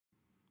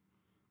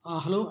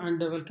Hello and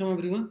welcome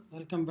everyone.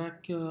 Welcome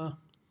back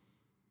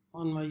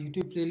on my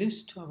YouTube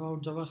playlist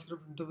about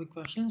JavaScript interview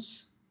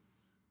questions.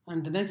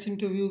 And the next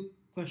interview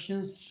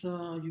questions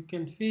you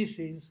can face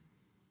is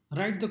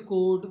write the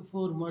code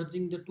for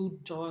merging the two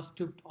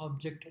JavaScript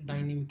object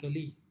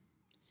dynamically.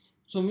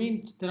 So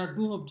means there are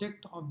two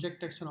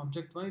object X and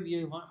object Y.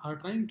 We are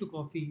trying to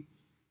copy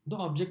the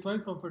object Y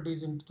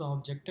properties into the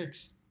object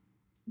X.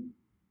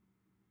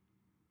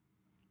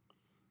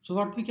 So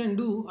what we can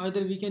do,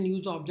 either we can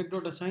use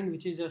object.assign,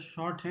 which is a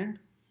shorthand.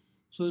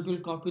 So it will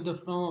copy the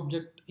from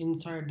object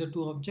inside the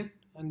two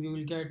object and we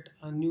will get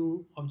a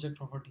new object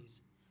properties.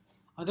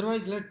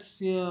 Otherwise,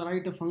 let's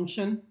write a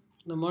function,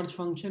 the merge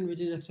function, which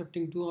is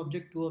accepting two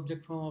object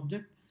from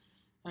object.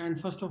 And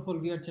first of all,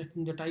 we are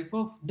checking the type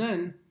of,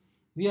 then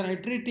we are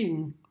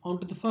iterating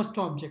onto the first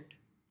object.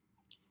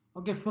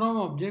 Okay, from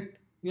object,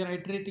 we are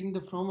iterating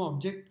the from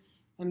object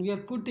and we are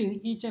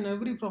putting each and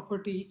every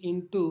property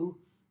into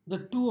the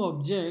two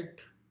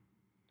object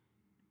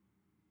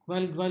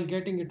while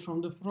getting it from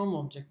the from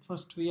object.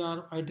 First we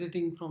are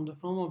iterating from the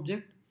from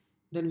object,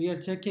 then we are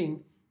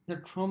checking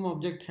that from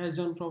object has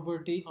one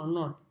property or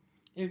not.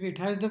 If it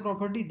has the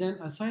property, then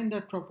assign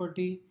that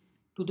property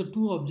to the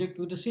two object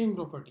with the same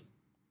property.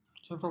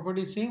 So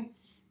property is same.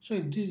 So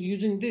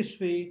using this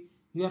way,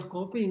 you are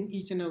copying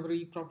each and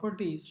every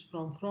properties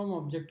from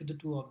object to the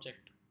two object.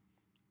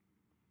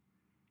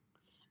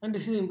 And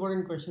this is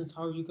important questions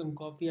how you can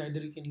copy,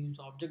 either you can use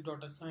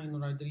object.assign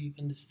or either you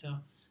can just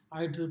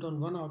iterate on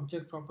one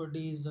object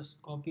properties,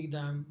 just copy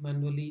them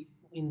manually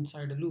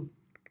inside a loop.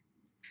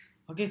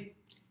 Okay,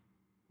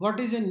 what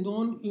is a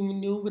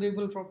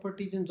non-enumerable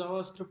properties in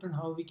JavaScript and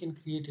how we can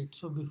create it?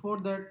 So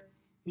before that,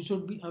 you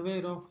should be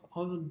aware of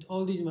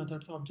all these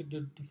methods: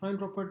 object.define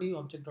property,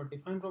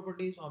 object.define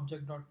properties,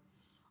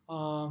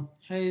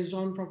 has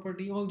on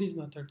property, all these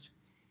methods.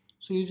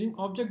 So using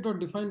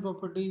object.define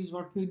properties,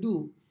 what we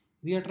do,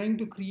 we are trying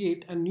to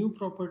create a new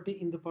property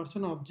in the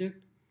person object.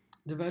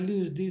 The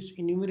value is this,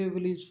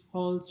 enumerable is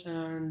false,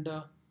 and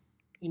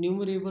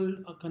enumerable,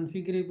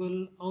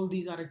 configurable, all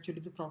these are actually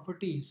the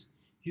properties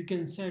you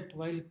can set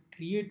while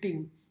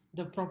creating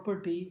the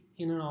property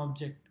in an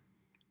object.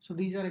 So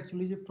these are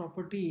actually the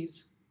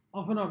properties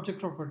of an object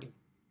property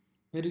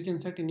where you can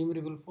set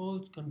enumerable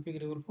false,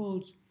 configurable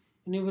false.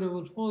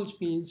 Enumerable false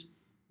means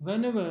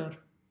whenever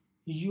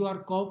you are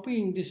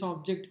copying this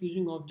object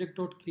using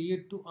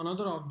object.create to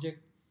another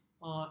object,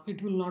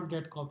 it will not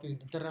get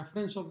copied. The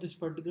reference of this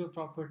particular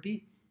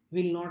property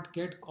will not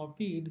get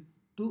copied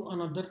to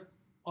another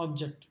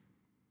object.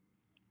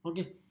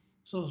 Okay,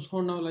 so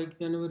for now, like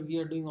whenever we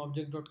are doing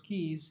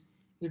object.keys,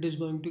 it is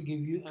going to give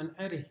you an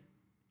array,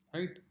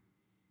 right?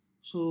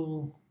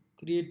 So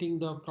creating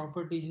the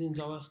properties in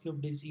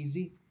JavaScript is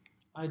easy.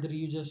 Either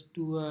you just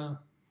do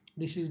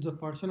this is the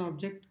person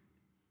object,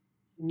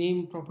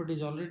 name property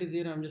is already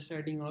there, I'm just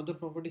adding another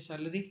property,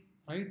 salary,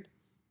 right?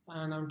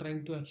 And I'm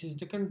trying to access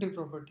the country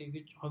property,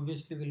 which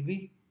obviously will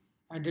be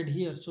added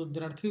here. So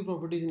there are three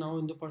properties now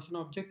in the person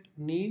object: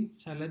 name,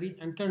 salary,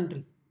 and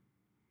country.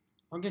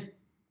 Okay,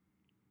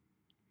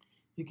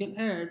 you can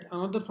add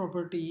another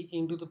property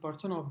into the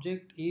person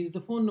object is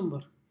the phone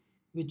number,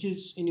 which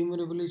is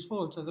enumerable is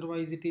false,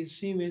 otherwise it is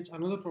same as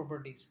another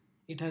properties.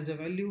 It has a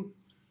value,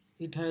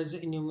 it has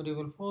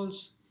enumerable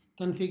false,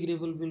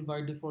 configurable will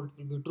by default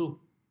will be true.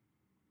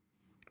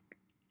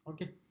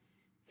 Okay,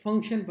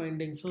 function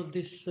binding. So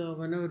this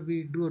whenever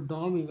we do a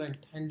DOM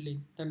event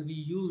handling, then we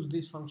use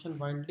this function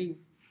binding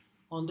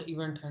on the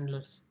event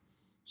handlers.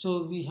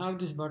 So we have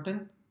this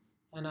button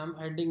and I'm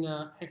adding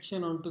a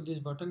action onto this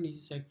button,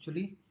 is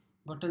actually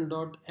button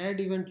dot add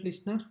event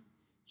listener.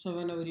 So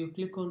whenever you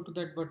click onto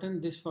that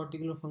button, this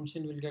particular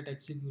function will get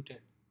executed.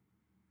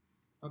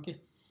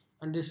 Okay,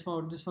 and this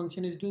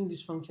function is doing,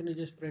 this function is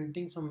just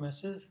printing some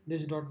message,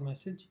 this dot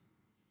message.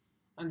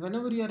 And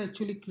whenever you are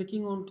actually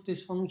clicking onto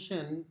this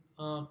function,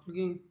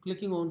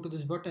 clicking onto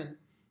this button,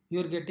 you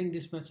are getting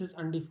this message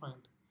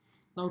undefined.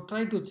 Now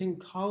try to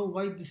think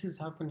why this is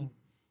happening,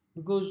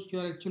 because you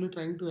are actually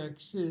trying to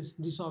access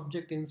this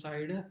object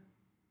inside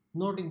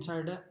not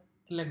inside a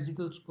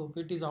lexical scope,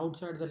 it is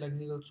outside the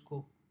lexical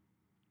scope.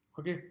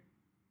 Okay,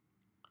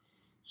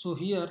 so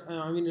here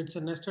I mean it's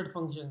a nested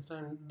functions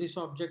and this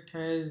object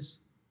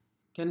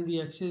can be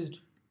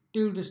accessed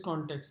till this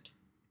context.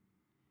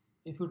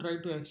 If you try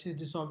to access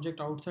this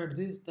object outside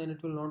this, then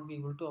it will not be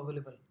able to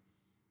available.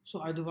 So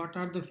either what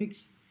are the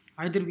fix,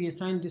 either we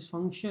assign this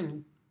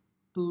function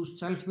to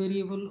self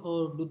variable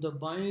or do the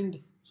bind.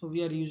 So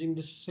we are using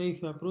this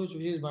safe approach,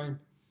 which is bind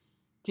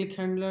click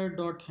handler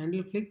dot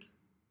handle click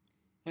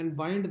and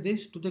bind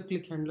this to the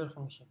click handler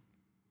function.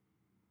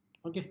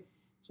 Okay,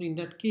 so in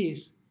that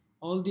case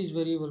all these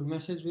variable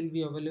message will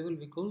be available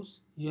because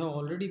you have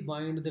already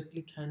bind the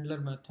click handler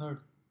method.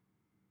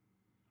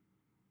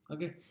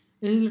 Okay,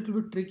 it is a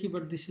little bit tricky,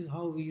 but this is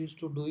how we used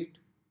to do it.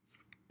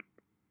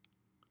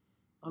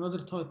 Another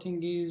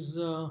thing is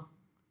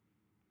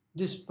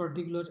this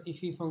particular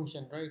if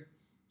function, right?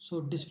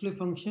 So display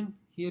function,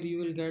 here you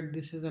will get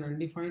this is an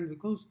undefined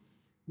because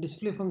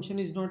display function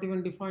is not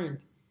even defined.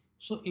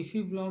 So if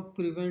block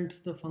prevents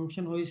the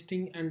function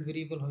hoisting and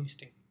variable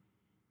hoisting,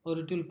 or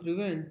it will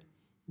prevent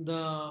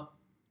the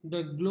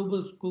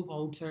global scope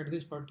outside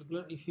this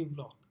particular if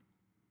block.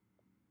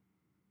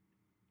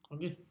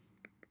 Okay.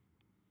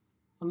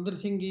 Another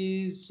thing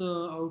is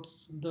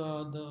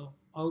the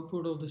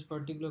output of this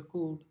particular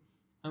code.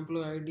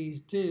 Employee ID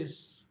is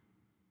this,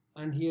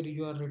 and here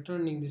you are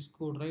returning this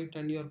code, right?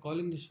 And you are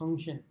calling this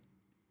function.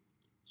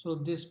 So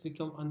this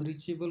become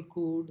unreachable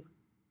code,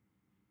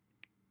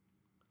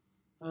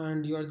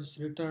 and you are just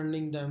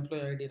returning the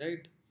employee ID,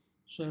 right?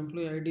 So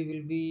employee ID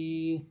will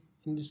be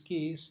in this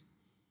case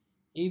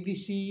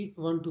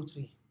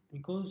ABC123,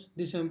 because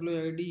this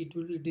employee ID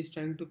it is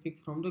trying to pick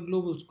from the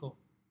global scope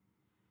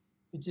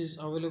which is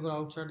available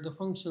outside the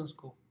function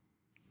scope.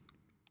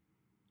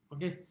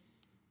 Okay,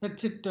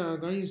 that's it,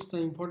 guys. The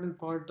important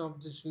part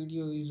of this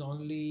video is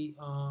only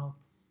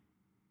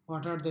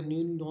what are the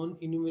new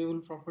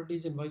non-enumerable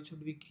properties and why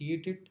should we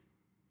create it.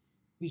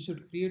 We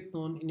should create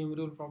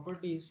non-enumerable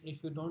properties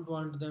if you don't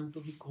want them to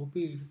be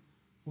copied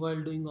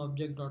while doing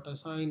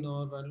object.assign,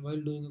 or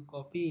while doing a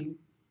copying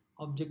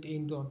object A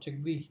into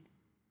object B.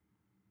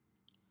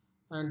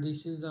 And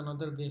this is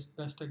another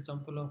best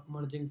example of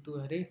merging to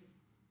array.